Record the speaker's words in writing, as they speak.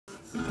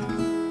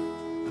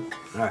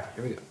Alright,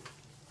 here we go.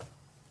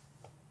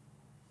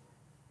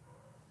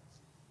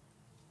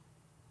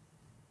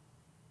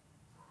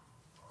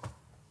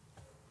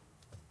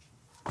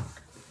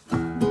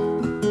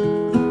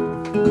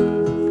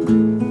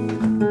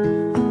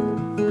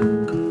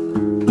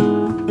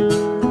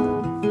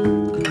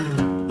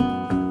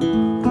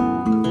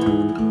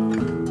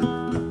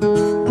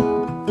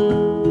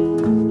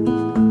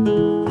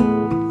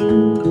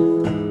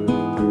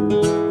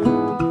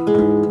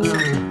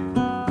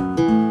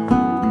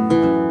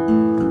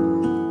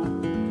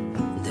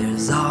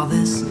 There's all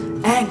this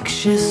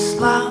anxious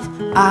love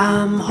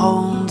I'm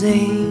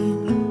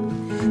holding,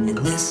 and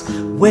this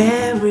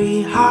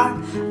weary heart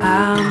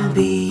I'm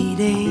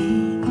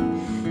beating,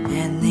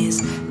 and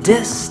these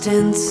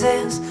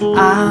distances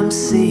I'm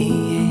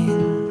seeing,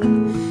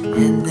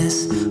 and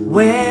this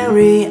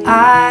weary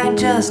eye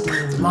just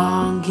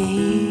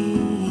longing.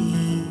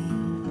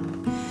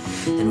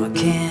 And what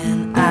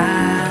can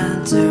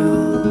I do?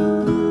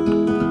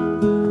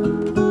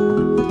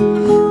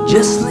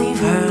 Just leave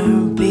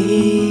her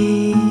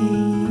be.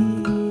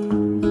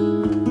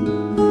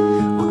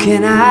 What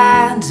can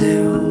I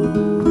do?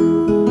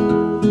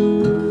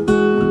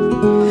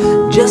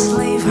 Just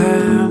leave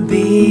her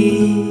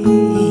be.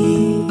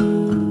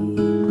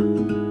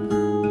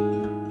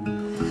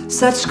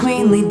 Such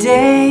queenly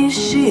days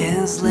she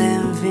is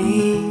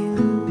living,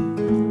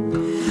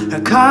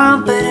 her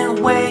confident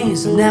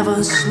ways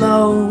never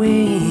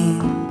slowing.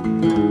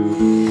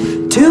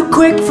 Too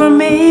quick for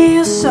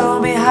me,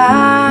 so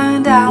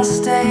behind I'll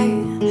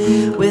stay,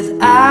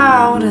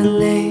 without a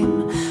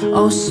name,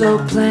 oh so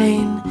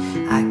plain,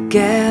 I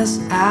guess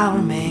I'll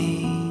remain.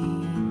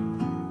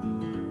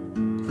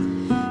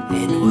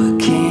 And what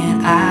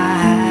can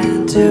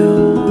I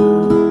do?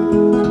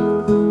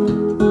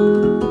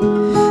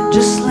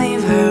 Just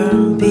leave her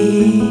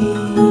be.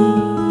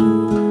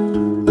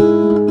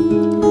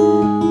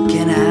 What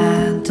can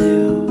I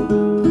do?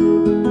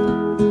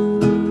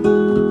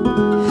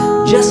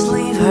 Just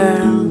leave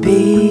her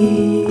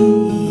be.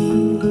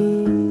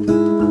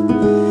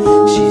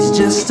 She's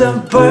just a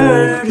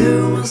bird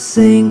who will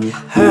sing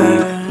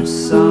her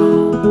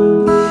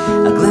song,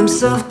 a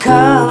glimpse of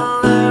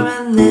color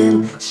and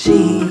then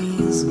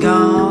she's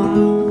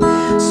gone.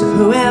 So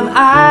who am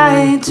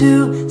I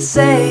to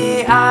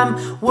say I'm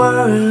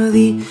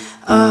worthy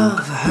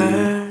of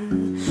her?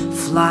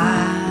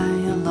 Fly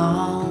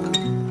along.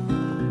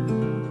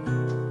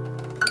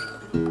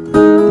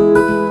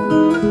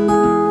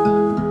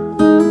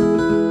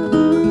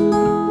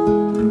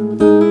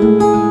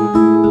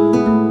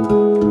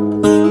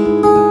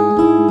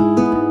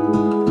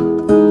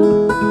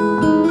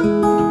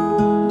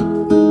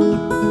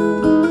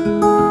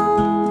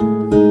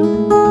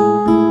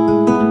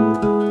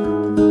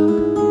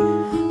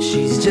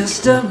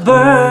 Just a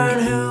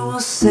bird who will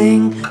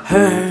sing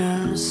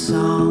her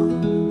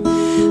song,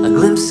 a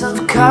glimpse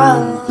of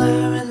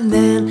color and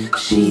then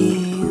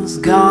she's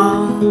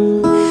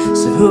gone.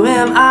 So who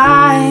am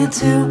I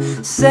to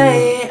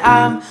say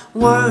I'm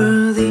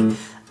worthy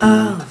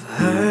of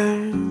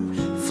her?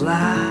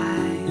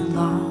 Fly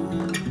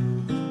along,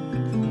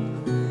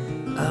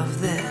 of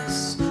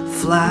this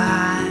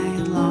fly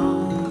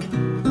along,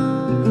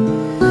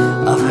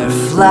 of her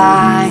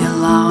fly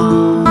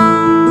along.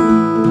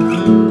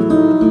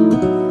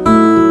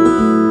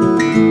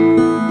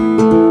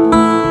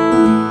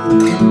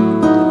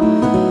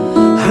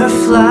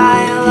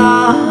 Fly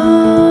along.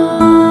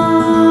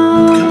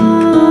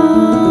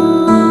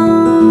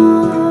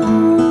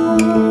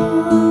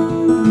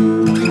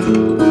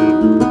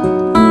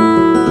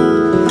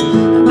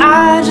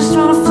 I just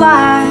wanna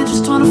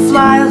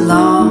fly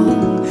along.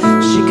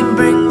 She can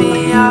bring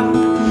me up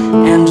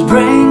and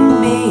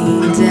bring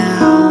me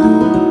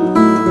down.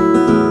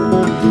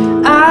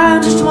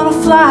 I just wanna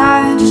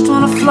fly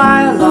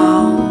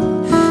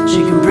along.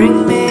 She can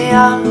bring me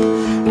up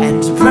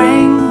and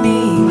bring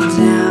me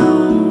down.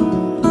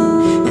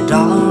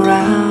 All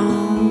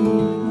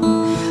around,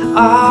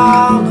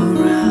 all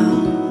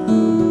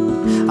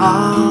around,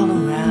 all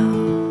around.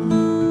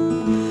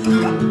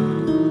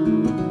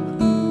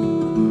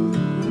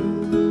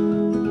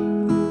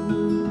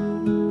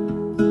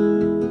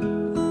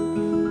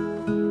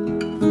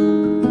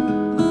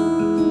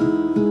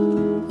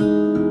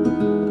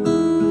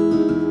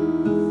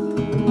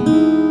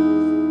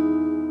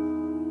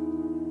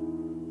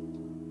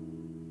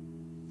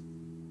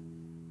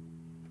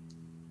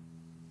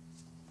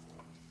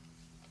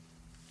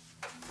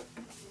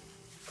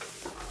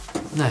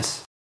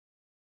 Nice.